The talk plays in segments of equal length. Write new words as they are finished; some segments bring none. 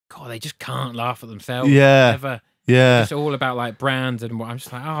God, they just can't laugh at themselves. Yeah. Ever. Yeah. It's all about like brands and what. I'm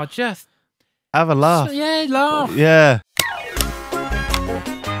just like, oh, just have a laugh. Yeah, laugh. Yeah.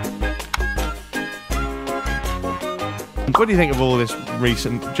 What do you think of all this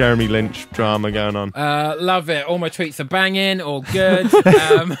recent Jeremy Lynch drama going on? Love it. All my tweets are banging, all good.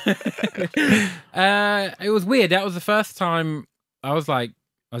 It was weird. That was the first time I was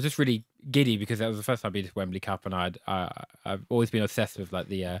just really giddy because that was the first time I've been to Wembley Cup, and I've always been obsessed with like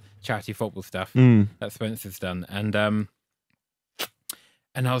the charity football stuff that Spencer's done, and I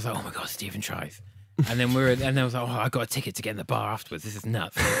was like, oh my god, StephenTries. And then I was like, oh, I got a ticket to get in the bar afterwards. This is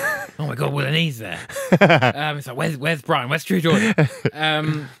nuts. Oh my god, Will and E's there. It's like, where's Brian? Where's True Jordan?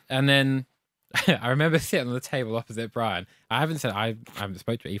 And then I remember sitting on the table opposite Brian. I haven't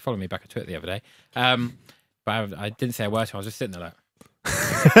spoken to it. He followed me back on Twitter the other day. But I didn't say a word to him. I was just sitting there like,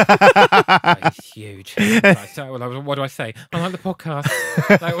 he's huge. Like, so, what do I say? I like the podcast.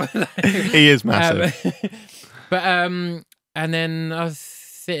 He is massive. And then I was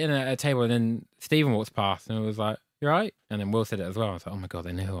sitting at a table, and then Stephen walks past, and I was like, "You right?" And then Will said it as well. I was like, "Oh my god,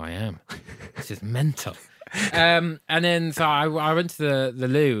 they know who I am. This is mental." And then so I went to the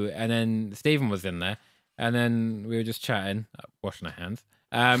loo, and then Stephen was in there, and then we were just chatting, washing our hands.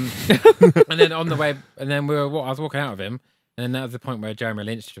 And then on the way, and then I was walking out of him, and then that was the point where Jeremy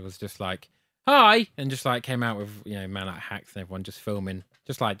Lynch was just like, "Hi," and just like came out with Man Like Hacks and everyone just filming.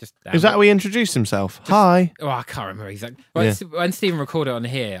 Is that how he introduced himself? Hi. Oh, I can't remember exactly. When Stephen recorded on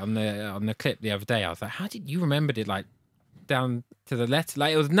the clip the other day, I was like, "How did you remembered it like down to the letter?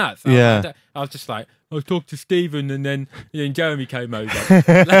 Like it was nuts." I was just like, I was talking to Stephen, and then Jeremy came over.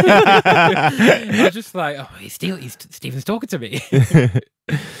 I was just like, "Oh, Stephen's talking to me."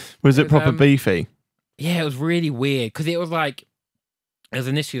 Was it proper beefy? Yeah, it was really weird because it was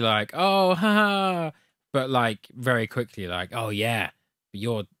initially like, "Oh, haha," but like very quickly like, "Oh yeah.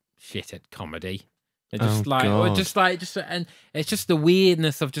 You're shit at comedy." And just and it's just the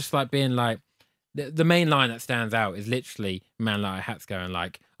weirdness of just like being like the main line that stands out is literally Man Like Hats going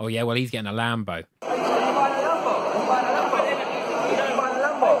like, "Oh yeah, well he's getting a Lambo."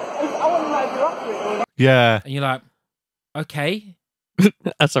 Yeah, and you're like, okay,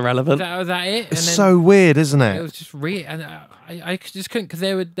 that's irrelevant. Was that it? It's so weird, isn't it? It was just weird, and I just couldn't because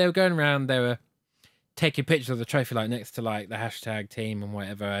they were going around. They were taking pictures of the trophy like next to like the hashtag team and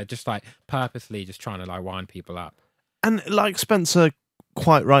whatever, just like purposely just trying to like wind people up. And like Spencer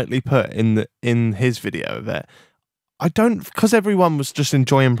quite rightly put in his video of it, because everyone was just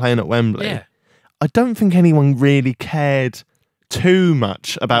enjoying playing at Wembley. Yeah. I don't think anyone really cared too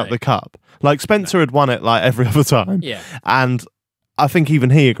much about the cup. Like Spencer had won it like every other time. Yeah. And I think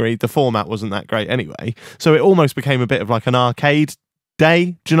even he agreed the format wasn't that great anyway. So it almost became a bit of like an arcade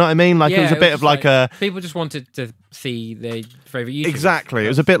day. Do you know what I mean? Like it was a bit of like a... People just wanted to see their favourite YouTubers. Exactly. It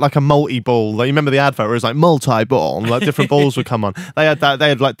was a bit like a multi-ball. Like, you remember the advert where it was like multi-ball and like different balls would come on. They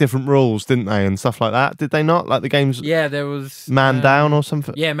had like different rules, didn't they? And stuff like that. Did they not? Like the games... Yeah, there was... Man down or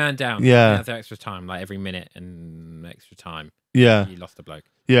something? Yeah, man down. Yeah. That's extra time, like every minute and extra time. Yeah. You lost a bloke.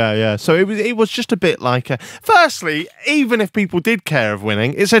 Yeah, yeah. So it was just a bit like firstly, even if people did care of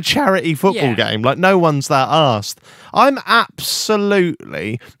winning, it's a charity football game. Like no one's that arsed. I'm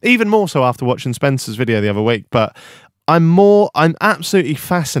absolutely, even more so after watching Spencer's video the other week, but I'm absolutely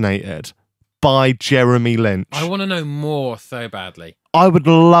fascinated by Jeremy Lynch. I want to know more so badly. I would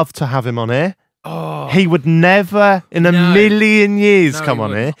love to have him on here. Oh. He would never in a million years come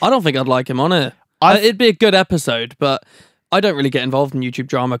on here. I don't think I'd like him on here. It'd be a good episode, but I don't really get involved in YouTube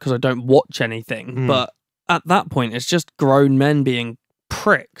drama because I don't watch anything. But at that point, it's just grown men being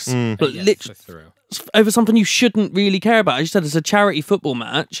pricks. But literally over something you shouldn't really care about. As you said, it's a charity football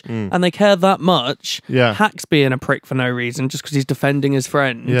match, and they care that much. Yeah. Hack's being a prick for no reason just because he's defending his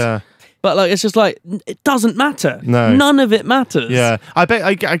friend. Yeah. But like, it's just like, it doesn't matter. No. None of it matters. Yeah.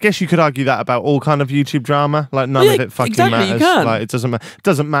 I guess you could argue that about all kind of YouTube drama. Like none of it fucking matters. You can. Like it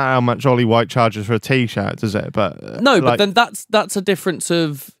doesn't matter how much Ollie White charges for a t-shirt, does it? But no, but then that's a difference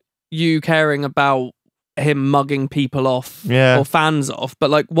of you caring about him mugging people off or fans off.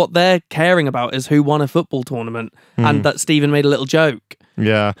 But like what they're caring about is who won a football tournament and that Stephen made a little joke.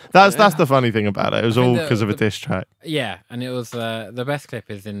 Yeah, that's the funny thing about it. It was all because of a diss track. Yeah, and it was the best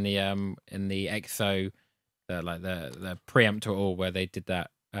clip is in the EXO, the preamp to it all where they did that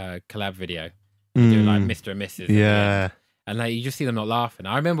collab video, doing like Mr. and Mrs. Yeah, and like you just see them not laughing.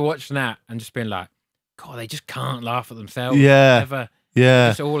 I remember watching that and just being like, God, they just can't laugh at themselves. Yeah, ever. Yeah,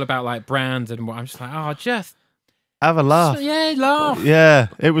 it's all about like brands and what. I'm just like, oh, just have a laugh. Yeah, laugh. Yeah,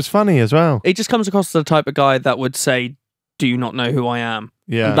 it was funny as well. He just comes across as the type of guy that would say, do you not know who I am?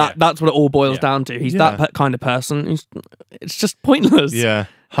 Yeah. And that's what it all boils down to. He's that kind of person. It's just pointless. Yeah,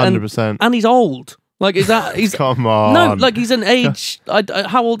 100%. And he's old. Like, is that... He's, Come on. No, like, he's an age...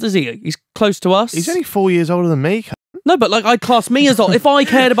 how old is he? He's close to us. He's only 4 years older than me. No, but, like, I'd class me as old. If I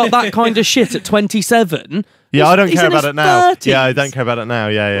cared about that kind of shit at 27... Yeah, I don't care about it now. 30s. Yeah, I don't care about it now.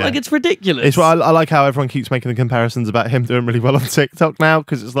 Yeah. Like, it's ridiculous. It's what I like how everyone keeps making the comparisons about him doing really well on TikTok now,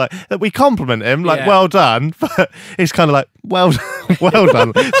 because it's like we compliment him, like well done, but it's kind of like well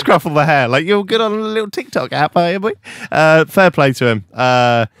done, scruffle the hair, like you're good on a little TikTok app, aren't we? Fair play to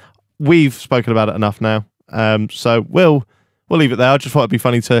him. We've spoken about it enough now, so we'll leave it there. I just thought it'd be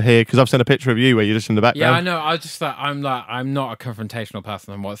funny to hear because I've seen a picture of you where you're just in the background. Yeah, I know. I just like I'm not a confrontational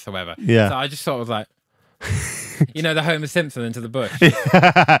person whatsoever. Yeah, so I just sort of like. You know, the Homer Simpson into the bush.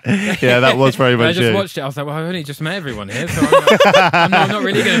 Yeah, that was very much. I just watched it. I was like, well, I've only just met everyone here, so I'm not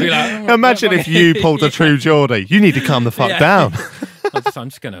really going to be like. Oh, imagine if you pulled a true Geordie. You need to calm the fuck down. I'm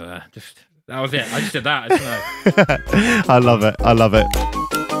just going to that was it. I just did that. I love it.